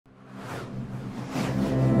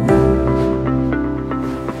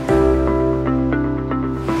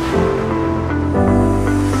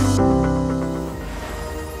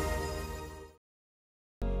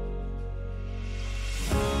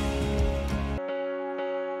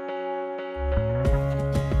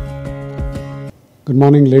Good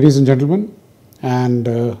morning, ladies and gentlemen, and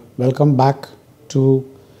welcome back to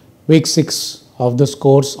week 6 of this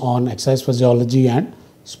course on exercise physiology and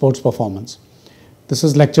sports performance. This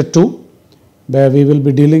is lecture 2, where we will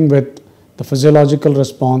be dealing with the physiological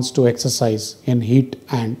response to exercise in heat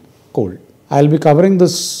and cold. I will be covering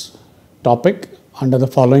this topic under the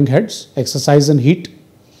following heads: exercise in heat,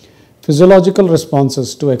 physiological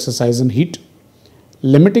responses to exercise in heat,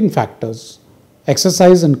 limiting factors,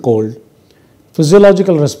 exercise in cold,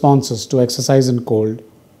 physiological responses to exercise in cold,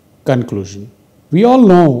 conclusion. We all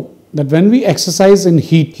know that when we exercise in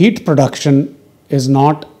heat, heat production is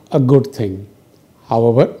not a good thing.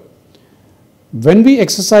 However, when we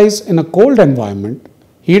exercise in a cold environment,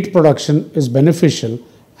 heat production is beneficial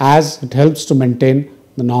as it helps to maintain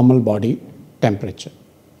the normal body temperature.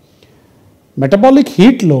 Metabolic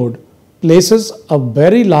heat load places a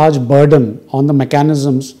very large burden on the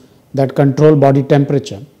mechanisms that control body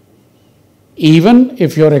temperature, even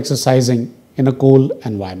if you are exercising in a cool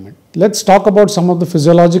environment. Let's talk about some of the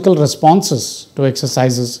physiological responses to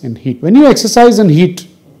exercises in heat. When you exercise in heat,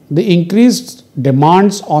 the increased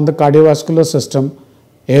demands on the cardiovascular system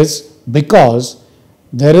is because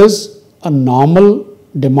there is a normal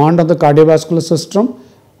demand on the cardiovascular system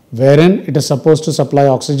wherein it is supposed to supply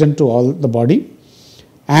oxygen to all the body,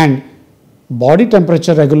 and body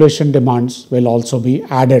temperature regulation demands will also be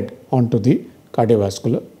added onto the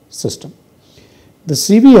cardiovascular system. The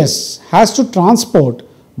CVS has to transport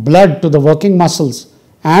blood to the working muscles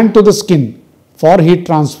and to the skin for heat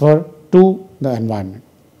transfer to the environment.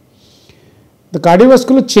 The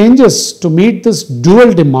cardiovascular changes to meet this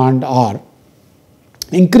dual demand are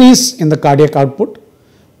increase in the cardiac output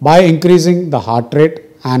by increasing the heart rate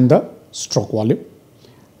and the stroke volume,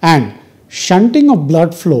 and shunting of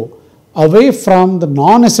blood flow away from the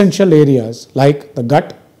non-essential areas like the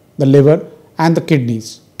gut, the liver and the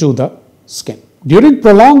kidneys to the skin. During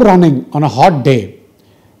prolonged running on a hot day,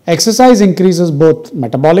 exercise increases both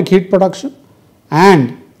metabolic heat production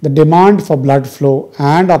and the demand for blood flow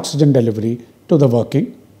and oxygen delivery to the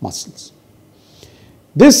working muscles.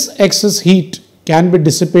 This excess heat can be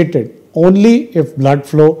dissipated only if blood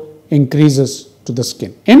flow increases to the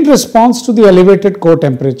skin. In response to the elevated core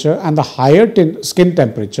temperature and the higher skin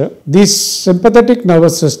temperature, the sympathetic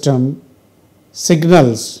nervous system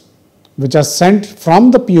signals which are sent from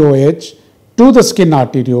the POH to the skin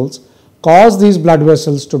arterioles cause these blood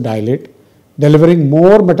vessels to dilate, delivering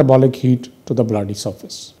more metabolic heat to the bloody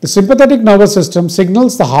surface. The sympathetic nervous system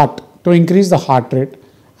signals the heart to increase the heart rate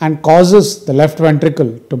and causes the left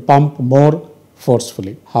ventricle to pump more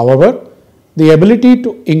forcefully. However, the ability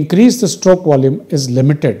to increase the stroke volume is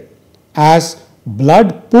limited as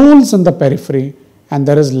blood pools in the periphery and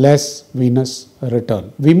there is less venous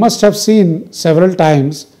return. We must have seen several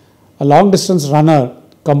times a long distance runner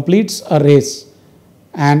completes a race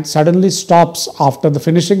and suddenly stops after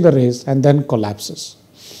finishing the race and then collapses.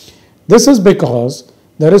 This is because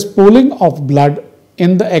there is pooling of blood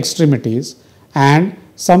in the extremities and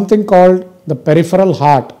something called the peripheral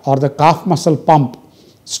heart or the calf muscle pump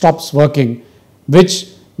stops working, which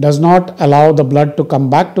does not allow the blood to come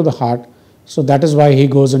back to the heart. So that is why he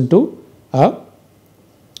goes into a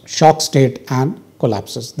shock state and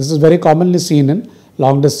collapses. This is very commonly seen in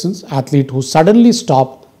long distance athlete who suddenly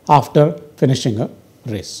stop after finishing a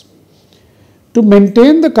race. To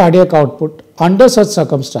maintain the cardiac output under such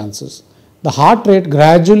circumstances, the heart rate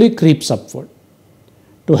gradually creeps upward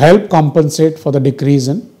to help compensate for the decrease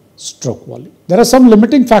in stroke volume. There are some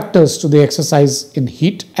limiting factors to the exercise in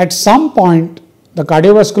heat. At some point, the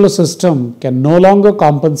cardiovascular system can no longer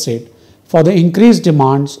compensate for the increased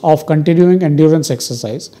demands of continuing endurance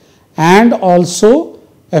exercise and also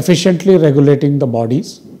efficiently regulating the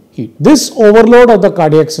body's heat. This overload of the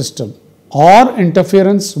cardiac system or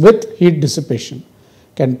interference with heat dissipation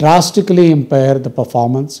can drastically impair the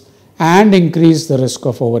performance and increase the risk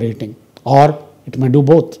of overeating, or it may do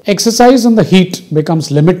both. Exercise in the heat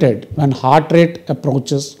becomes limited when heart rate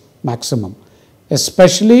approaches maximum,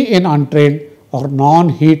 especially in untrained or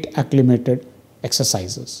non-heat acclimated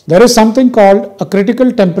exercises. There is something called a critical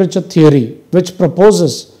temperature theory which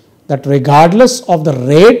proposes that regardless of the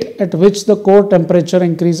rate at which the core temperature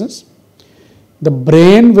increases, the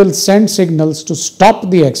brain will send signals to stop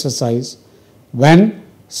the exercise when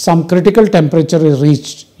some critical temperature is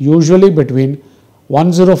reached, usually between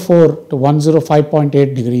 104 to 105.8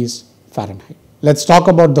 degrees Fahrenheit. Let's talk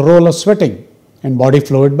about the role of sweating in body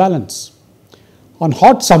fluid balance. On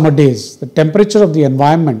hot summer days, the temperature of the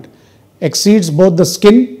environment exceeds both the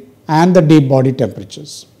skin and the deep body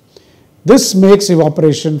temperatures. This makes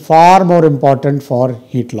evaporation far more important for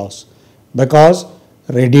heat loss because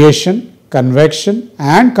radiation, convection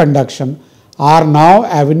and conduction are now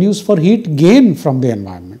avenues for heat gain from the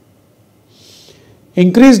environment.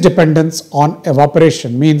 Increased dependence on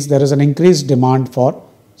evaporation means there is an increased demand for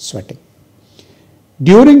sweating.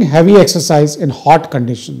 During heavy exercise in hot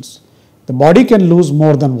conditions, the body can lose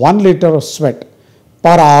more than 1 liter of sweat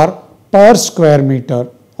per hour per square meter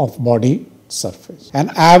of body surface.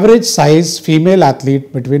 An average size female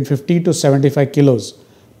athlete between 50 to 75 kilos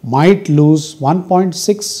might lose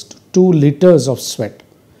 1.6 to 2 liters of sweat,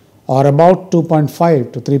 or about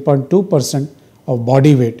 2.5 to 3.2% of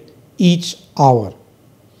body weight each hour.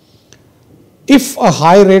 If a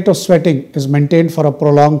high rate of sweating is maintained for a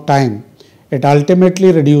prolonged time, it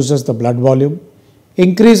ultimately reduces the blood volume,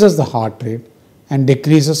 increases the heart rate, and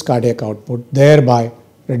decreases cardiac output, thereby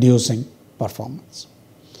reducing performance.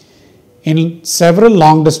 In several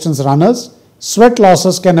long distance runners, sweat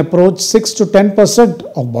losses can approach 6 to 10%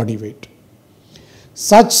 of body weight.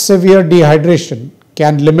 Such severe dehydration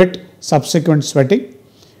can limit subsequent sweating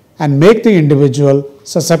and make the individual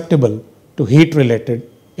susceptible to heat-related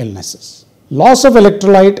illnesses. Loss of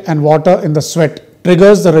electrolyte and water in the sweat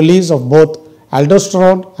triggers the release of both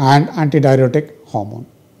aldosterone and antidiuretic hormone.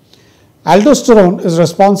 Aldosterone is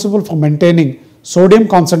responsible for maintaining sodium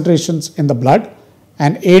concentrations in the blood,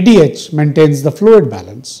 and ADH maintains the fluid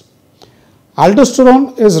balance.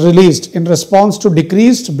 Aldosterone is released in response to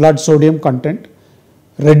decreased blood sodium content,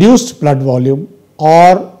 reduced blood volume,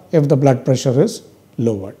 or if the blood pressure is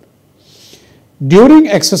lowered. During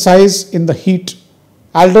exercise in the heat,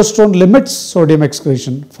 aldosterone limits sodium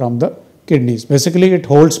excretion from the kidneys. Basically, it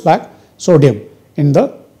holds back sodium in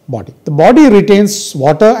the body. The body retains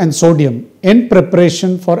water and sodium in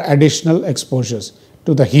preparation for additional exposures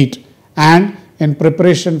to the heat and in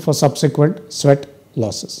preparation for subsequent sweat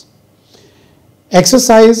losses.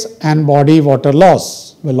 Exercise and body water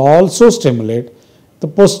loss will also stimulate the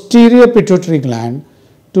posterior pituitary gland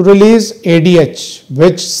to release ADH,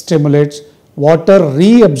 which stimulates water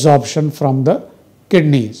reabsorption from the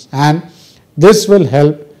kidneys, and this will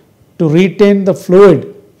help to retain the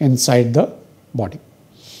fluid inside the body.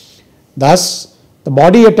 Thus, the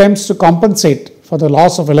body attempts to compensate for the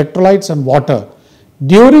loss of electrolytes and water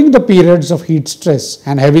during the periods of heat stress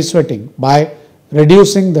and heavy sweating by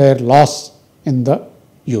reducing their loss in the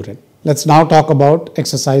urine. Let's now talk about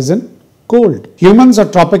exercise in cold. Humans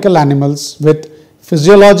are tropical animals with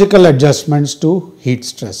physiological adjustments to heat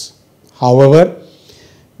stress. However,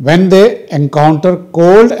 when they encounter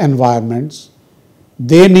cold environments,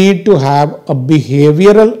 they need to have a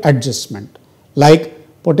behavioral adjustment like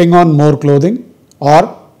putting on more clothing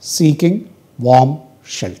or seeking warm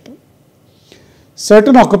shelter.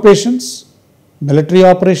 Certain occupations, military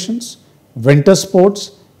operations, winter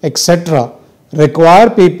sports, etc. require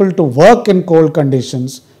people to work in cold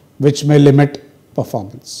conditions, which may limit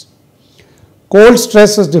performance. Cold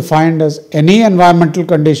stress is defined as any environmental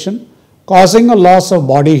condition causing a loss of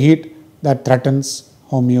body heat that threatens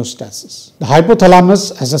homeostasis. The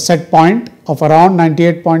hypothalamus has a set point of around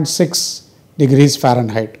 98.6 degrees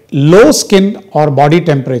Fahrenheit. Low skin or body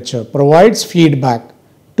temperature provides feedback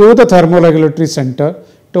to the thermoregulatory center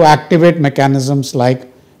to activate mechanisms like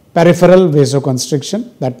peripheral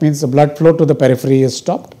vasoconstriction, that means the blood flow to the periphery is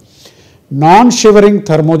stopped, non-shivering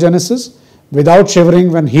thermogenesis, without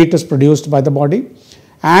shivering when heat is produced by the body,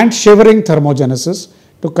 and shivering thermogenesis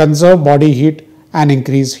to conserve body heat and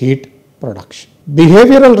increase heat production.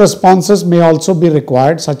 Behavioral responses may also be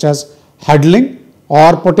required, such as huddling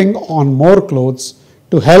or putting on more clothes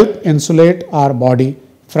to help insulate our body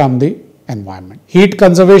from the environment. Heat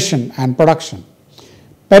conservation and production.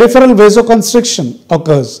 Peripheral vasoconstriction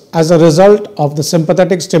occurs as a result of the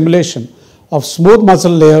sympathetic stimulation of smooth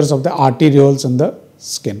muscle layers of the arterioles in the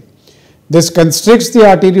skin. This constricts the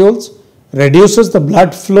arterioles, reduces the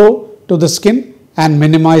blood flow to the skin, and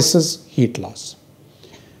minimizes heat loss.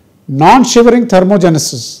 Non-shivering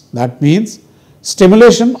thermogenesis, that means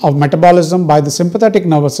stimulation of metabolism by the sympathetic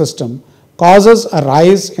nervous system, causes a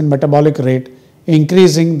rise in metabolic rate,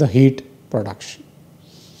 increasing the heat production.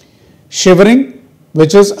 Shivering,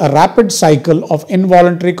 which is a rapid cycle of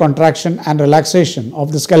involuntary contraction and relaxation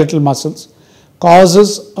of the skeletal muscles,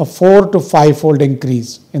 causes a 4 to 5-fold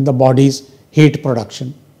increase in the body's heat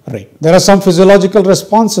production rate. There are some physiological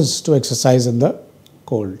responses to exercise in the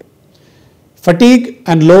cold. Fatigue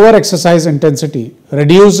and lower exercise intensity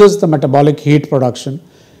reduces the metabolic heat production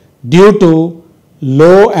due to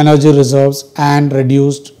low energy reserves and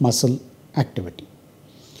reduced muscle activity.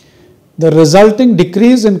 The resulting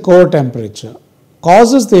decrease in core temperature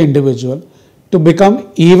causes the individual to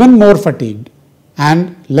become even more fatigued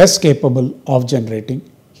and less capable of generating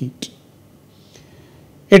heat.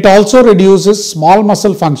 It also reduces small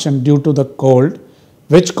muscle function due to the cold,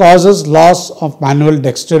 which causes loss of manual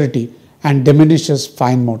dexterity and diminishes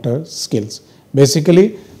fine motor skills.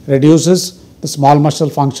 Basically, reduces the small muscle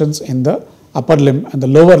functions in the upper limb and the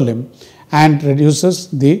lower limb and reduces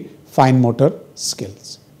the fine motor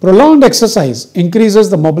skills. Prolonged exercise increases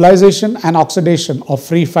the mobilization and oxidation of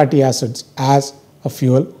free fatty acids as a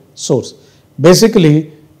fuel source.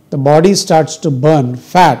 Basically, the body starts to burn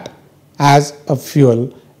fat as a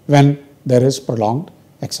fuel when there is prolonged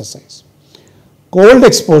exercise. Cold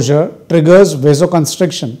exposure triggers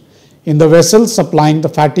vasoconstriction in the vessels supplying the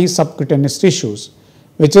fatty subcutaneous tissues,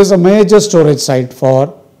 which is a major storage site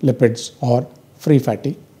for lipids or free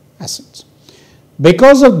fatty acids.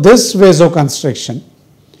 Because of this vasoconstriction,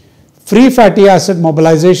 free fatty acid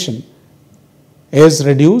mobilization is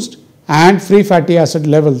reduced and free fatty acid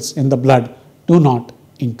levels in the blood do not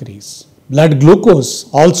increase. Blood glucose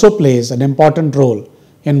also plays an important role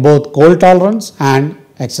in both cold tolerance and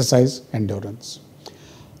exercise endurance.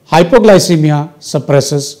 Hypoglycemia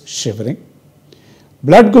suppresses shivering.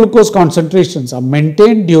 Blood glucose concentrations are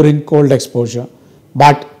maintained during cold exposure,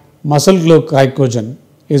 but muscle glycogen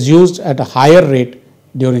is used at a higher rate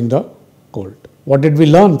during the cold. What did we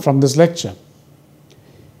learn from this lecture?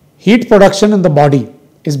 Heat production in the body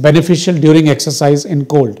is beneficial during exercise in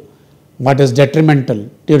cold, but is detrimental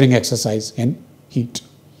during exercise in heat.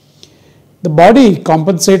 The body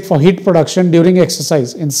compensates for heat production during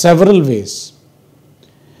exercise in several ways.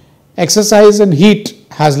 Exercise in heat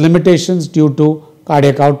has limitations due to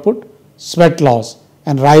cardiac output, sweat loss,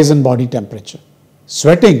 and rise in body temperature.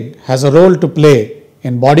 Sweating has a role to play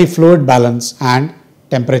in body fluid balance and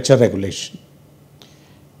temperature regulation.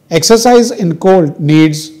 Exercise in cold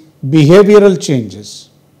needs behavioral changes.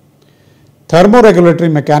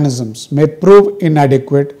 Thermoregulatory mechanisms may prove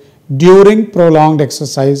inadequate during prolonged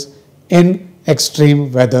exercise in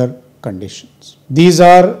extreme weather conditions. These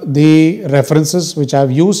are the references which I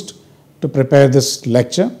have used to prepare this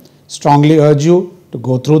lecture. Strongly urge you to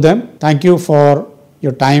go through them. Thank you for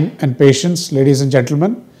your time and patience, ladies and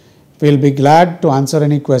gentlemen. We'll be glad to answer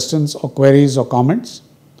any questions or queries or comments.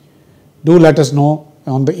 Do let us know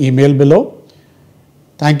on the email below.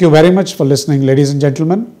 Thank you very much for listening, ladies and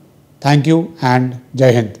gentlemen. Thank you and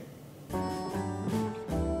Jai Hind.